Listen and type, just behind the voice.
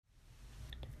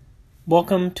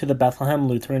Welcome to the Bethlehem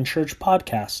Lutheran Church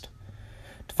podcast.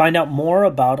 To find out more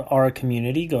about our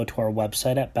community, go to our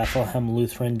website at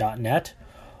bethlehemlutheran.net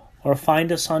or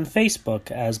find us on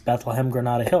Facebook as Bethlehem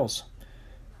Granada Hills.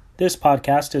 This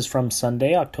podcast is from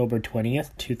Sunday, October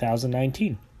 20th,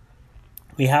 2019.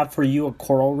 We have for you a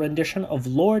choral rendition of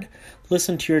Lord,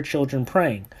 Listen to Your Children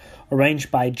Praying,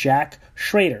 arranged by Jack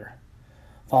Schrader,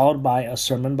 followed by a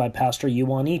sermon by Pastor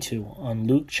Yuanitu on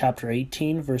Luke chapter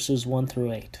 18, verses 1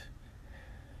 through 8.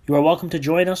 You are welcome to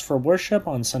join us for worship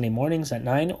on Sunday mornings at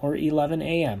 9 or 11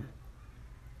 a.m.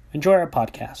 Enjoy our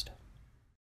podcast.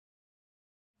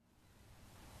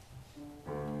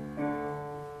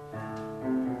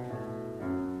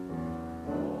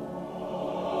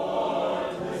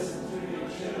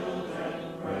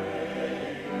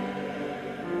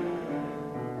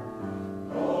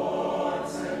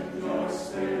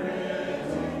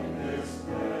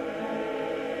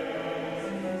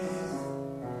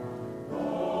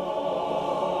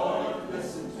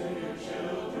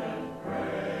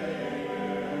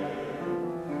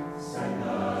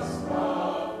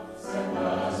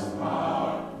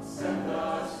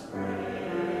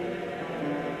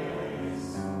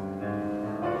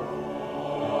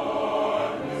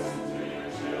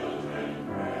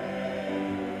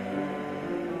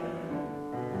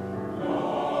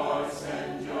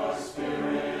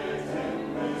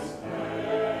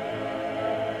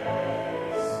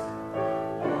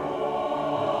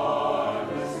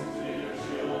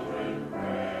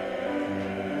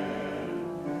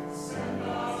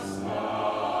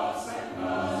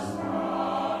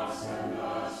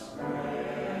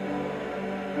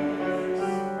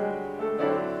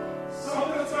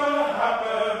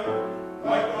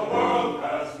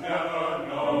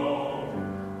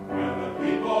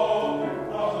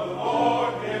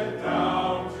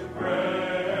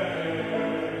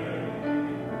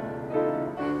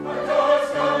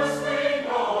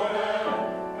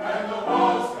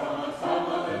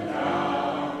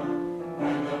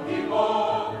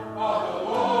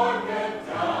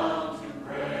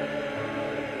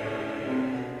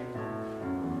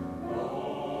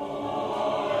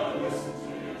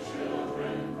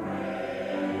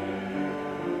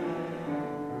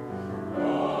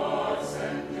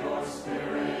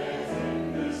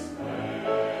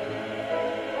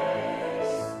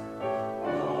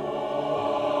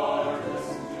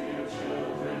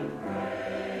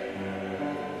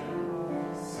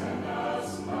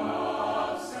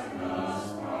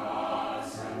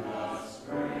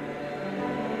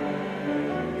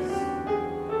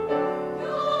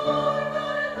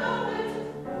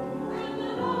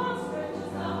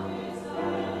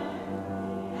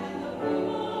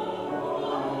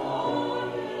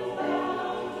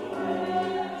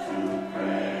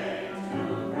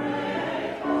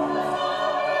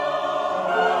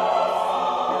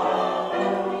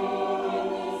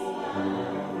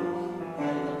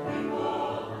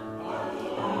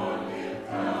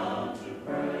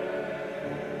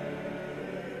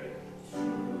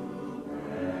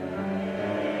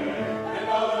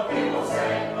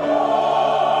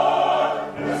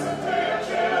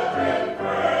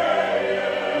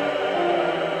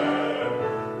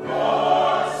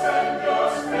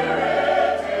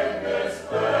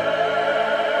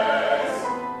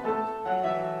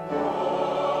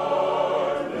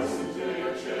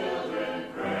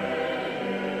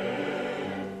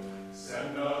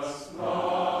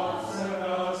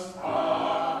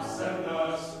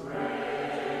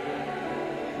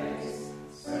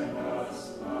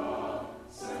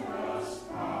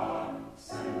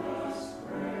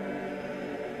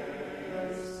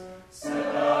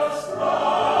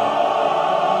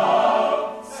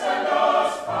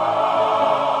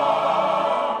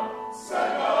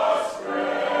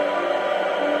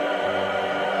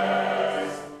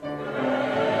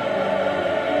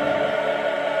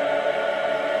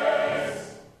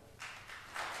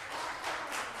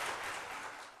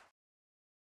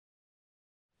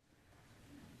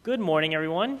 Good morning,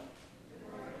 everyone.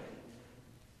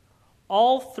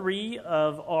 All three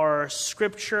of our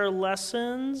scripture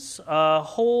lessons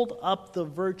hold up the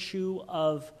virtue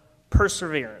of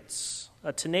perseverance,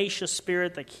 a tenacious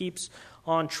spirit that keeps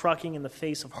on trucking in the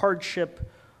face of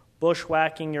hardship,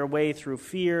 bushwhacking your way through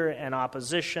fear and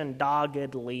opposition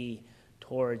doggedly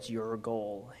towards your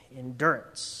goal.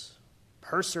 Endurance,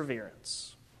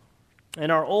 perseverance. In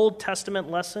our Old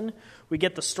Testament lesson, we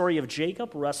get the story of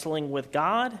Jacob wrestling with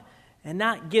God and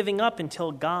not giving up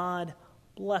until God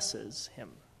blesses him.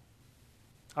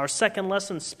 Our second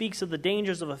lesson speaks of the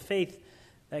dangers of a faith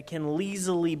that can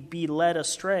easily be led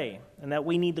astray, and that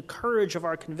we need the courage of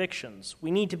our convictions.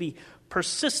 We need to be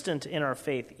persistent in our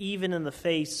faith, even in the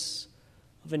face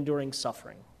of enduring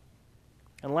suffering.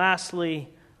 And lastly,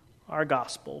 our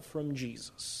gospel from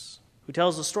Jesus, who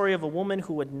tells the story of a woman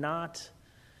who would not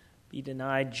be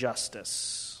denied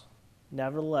justice.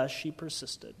 Nevertheless, she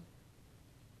persisted.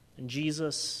 And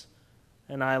Jesus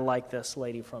and I like this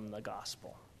lady from the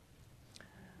gospel.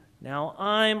 Now,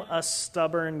 I'm a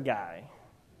stubborn guy.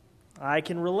 I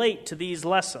can relate to these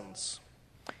lessons.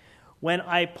 When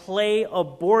I play a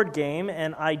board game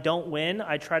and I don't win,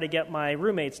 I try to get my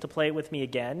roommates to play it with me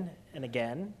again and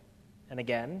again and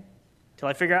again until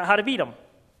I figure out how to beat them.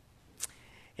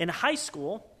 In high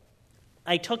school,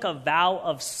 I took a vow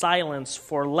of silence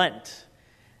for Lent.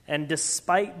 And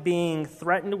despite being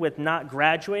threatened with not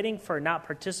graduating for not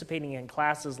participating in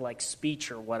classes like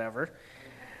speech or whatever,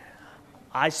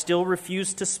 I still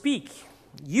refused to speak.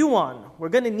 Yuan, we're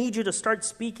going to need you to start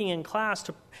speaking in class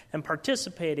and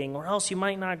participating, or else you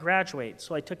might not graduate.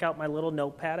 So I took out my little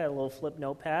notepad, I had a little flip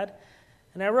notepad,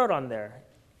 and I wrote on there,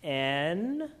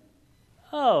 N-O.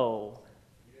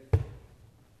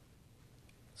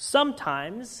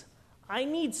 Sometimes I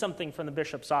need something from the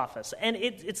bishop's office, and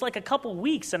it's like a couple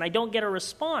weeks, and I don't get a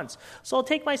response. So I'll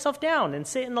take myself down and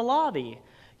sit in the lobby.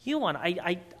 Yuan,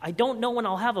 I don't know when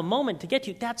I'll have a moment to get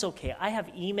to you. That's okay. I have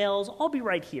emails. I'll be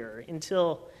right here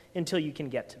until you can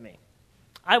get to me.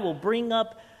 I will bring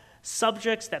up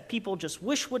subjects that people just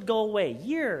wish would go away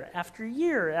year after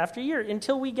year after year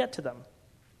until we get to them.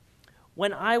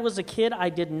 When I was a kid, I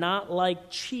did not like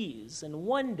cheese, and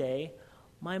one day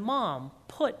my mom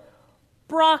put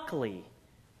broccoli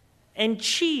and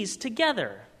cheese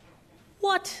together.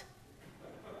 What?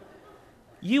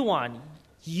 Yuan,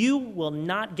 you will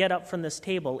not get up from this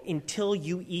table until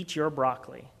you eat your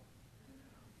broccoli.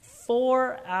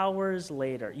 4 hours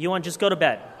later, Yuan, just go to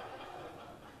bed.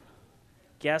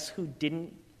 Guess who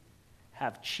didn't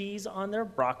have cheese on their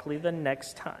broccoli the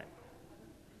next time?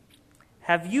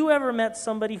 Have you ever met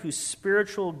somebody whose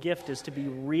spiritual gift is to be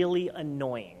really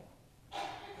annoying?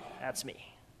 That's me.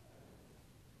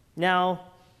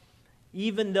 Now,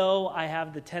 even though I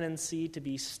have the tendency to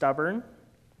be stubborn,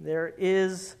 there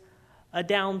is a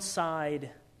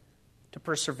downside to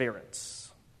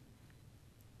perseverance,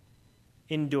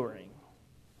 enduring,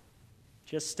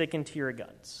 just sticking to your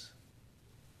guns.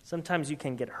 Sometimes you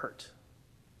can get hurt.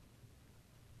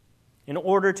 In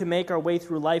order to make our way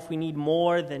through life, we need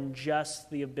more than just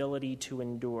the ability to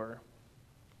endure.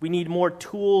 We need more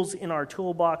tools in our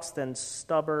toolbox than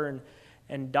stubborn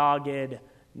and dogged,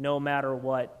 no matter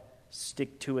what,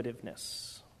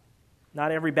 stick-to-itiveness.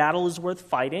 Not every battle is worth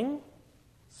fighting.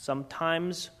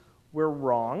 Sometimes we're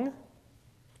wrong.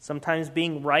 Sometimes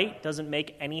being right doesn't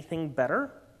make anything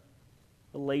better.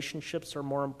 Relationships are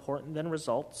more important than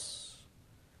results.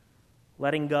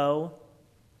 Letting go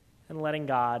and letting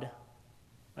God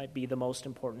might be the most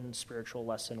important spiritual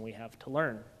lesson we have to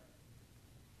learn.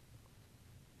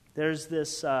 There's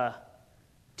this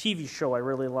TV show I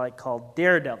really like called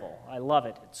Daredevil. I love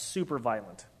it. It's super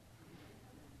violent.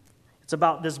 It's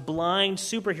about this blind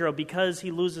superhero. Because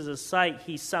he loses his sight,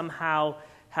 he somehow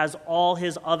has all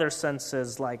his other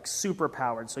senses like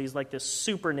superpowered. So he's like this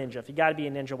super ninja. If you got to be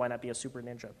a ninja, why not be a super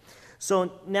ninja?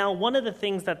 So now one of the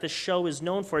things that this show is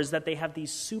known for is that they have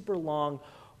these super long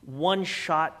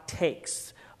one-shot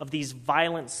takes of these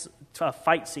violent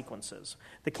fight sequences.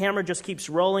 The camera just keeps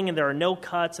rolling and there are no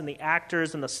cuts, and the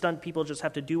actors and the stunt people just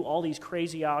have to do all these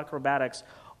crazy acrobatics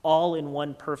all in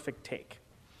one perfect take.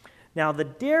 Now the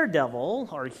Daredevil,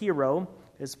 our hero,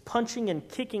 is punching and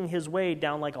kicking his way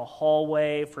down like a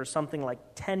hallway for something like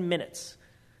 10 minutes.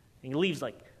 And he leaves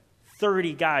like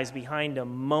 30 guys behind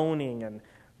him moaning and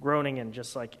groaning and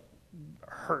just like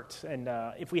hurt. And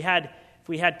if we had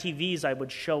TVs, I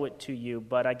would show it to you,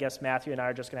 but I guess Matthew and I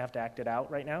are just going to have to act it out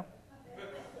right now.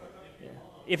 Yeah.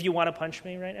 If you want to punch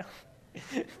me right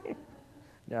now.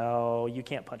 No, you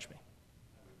can't punch me.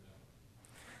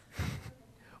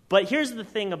 But here's the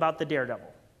thing about the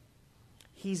Daredevil.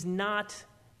 He's not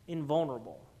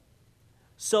invulnerable.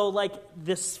 So like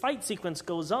this fight sequence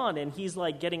goes on and he's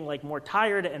like getting like more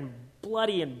tired and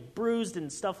bloody and bruised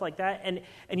and stuff like that, and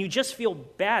you just feel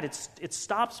bad. It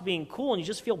stops being cool and you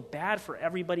just feel bad for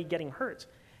everybody getting hurt.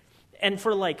 And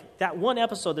for like that one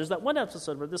episode, there's that one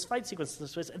episode where this fight sequence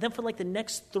is, and then for like the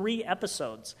next 3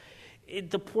 episodes,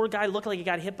 the poor guy looked like he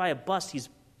got hit by a bus. He's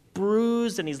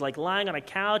bruised and he's like lying on a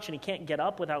couch and he can't get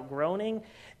up without groaning,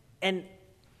 and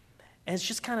it's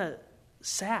just kind of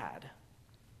sad.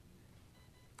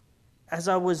 As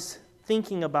I was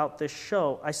thinking about this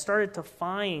show, I started to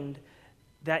find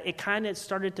that it kind of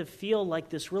started to feel like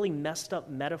this really messed up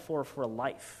metaphor for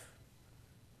life.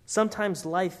 Sometimes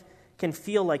life can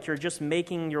feel like you're just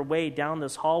making your way down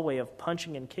this hallway of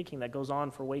punching and kicking that goes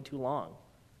on for way too long.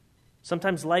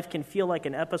 Sometimes life can feel like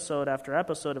an episode after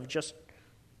episode of just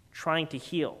trying to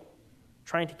heal,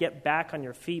 trying to get back on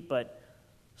your feet, but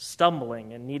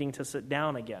stumbling and needing to sit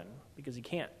down again because you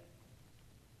can't.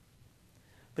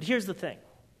 But here's the thing.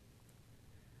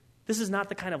 This is not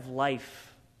the kind of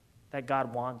life that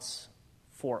God wants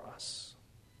for us.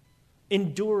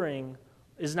 Enduring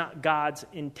is not God's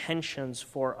intentions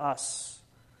for us.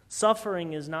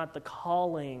 Suffering is not the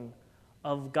calling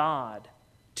of God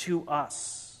to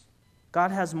us.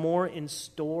 God has more in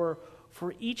store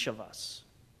for each of us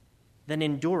than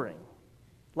enduring.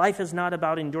 Life is not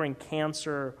about enduring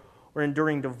cancer or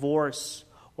enduring divorce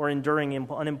or enduring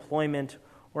unemployment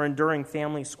or enduring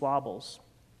family squabbles.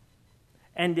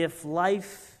 And if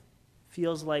life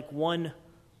feels like one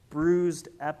bruised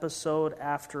episode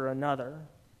after another,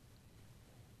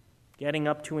 getting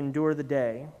up to endure the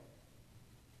day,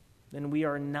 then we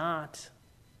are not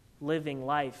living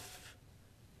life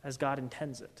as God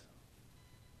intends it.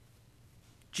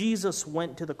 Jesus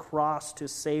went to the cross to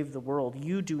save the world.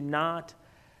 You do not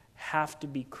have to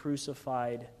be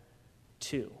crucified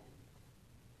too.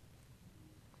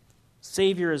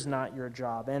 Savior is not your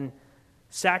job. And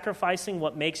sacrificing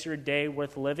what makes your day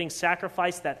worth living,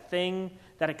 sacrifice that thing,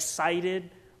 that excited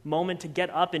moment to get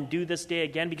up and do this day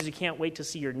again because you can't wait to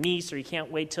see your niece or you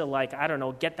can't wait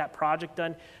to, get that project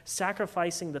done.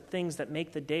 Sacrificing the things that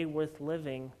make the day worth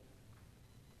living,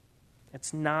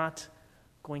 it's not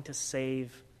going to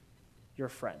save your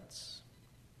friends.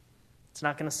 It's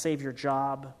not going to save your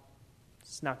job.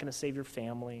 It's not going to save your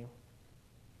family.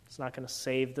 It's not going to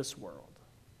save this world.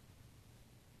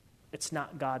 It's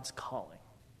not God's calling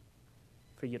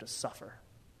for you to suffer.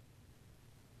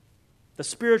 The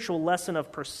spiritual lesson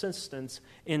of persistence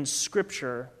in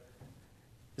Scripture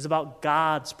is about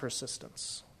God's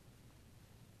persistence.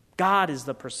 God is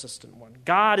the persistent one.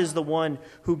 God is the one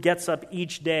who gets up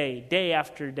each day, day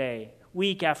after day,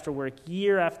 week after week,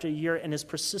 year after year, and is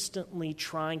persistently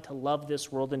trying to love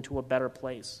this world into a better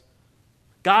place.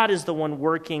 God is the one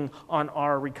working on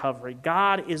our recovery.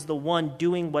 God is the one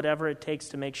doing whatever it takes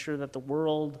to make sure that the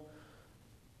world,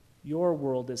 your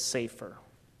world, is safer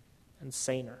and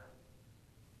saner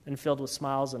and filled with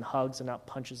smiles and hugs and not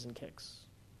punches and kicks.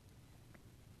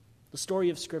 The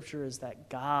story of Scripture is that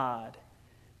God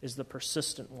is the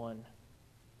persistent one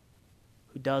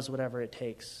who does whatever it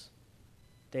takes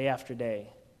day after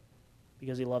day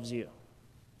because he loves you.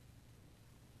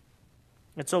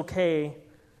 It's okay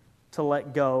to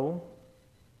let go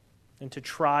and to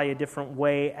try a different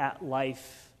way at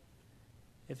life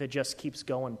if it just keeps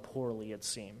going poorly, it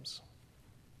seems.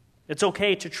 It's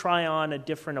okay to try on a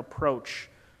different approach,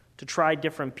 to try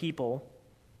different people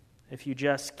if you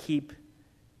just keep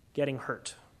getting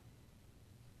hurt.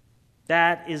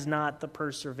 That is not the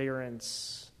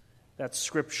perseverance that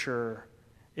Scripture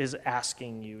is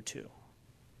asking you to.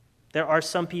 There are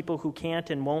some people who can't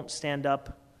and won't stand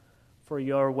up for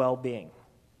your well-being.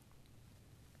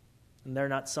 And they're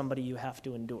not somebody you have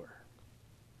to endure.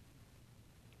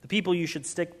 The people you should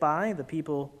stick by, the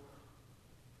people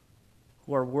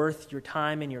who are worth your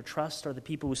time and your trust, are the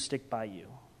people who stick by you.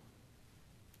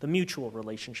 The mutual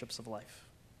relationships of life.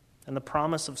 And the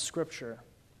promise of Scripture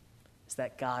is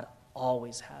that God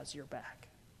always has your back.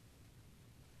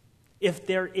 If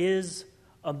there is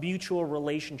a mutual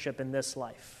relationship in this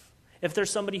life, if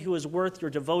there's somebody who is worth your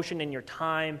devotion and your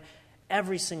time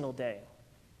every single day,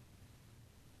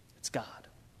 it's God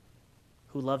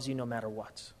who loves you no matter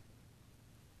what.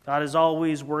 God is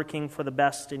always working for the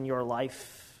best in your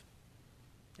life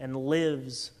and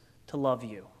lives to love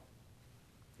you.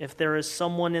 If there is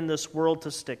someone in this world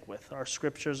to stick with, our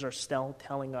Scriptures are still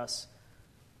telling us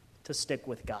to stick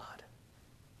with God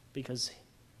because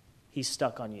He's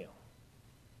stuck on you.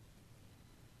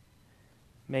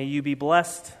 May you be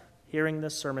blessed hearing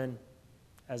this sermon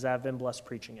as I've been blessed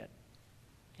preaching it.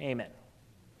 Amen.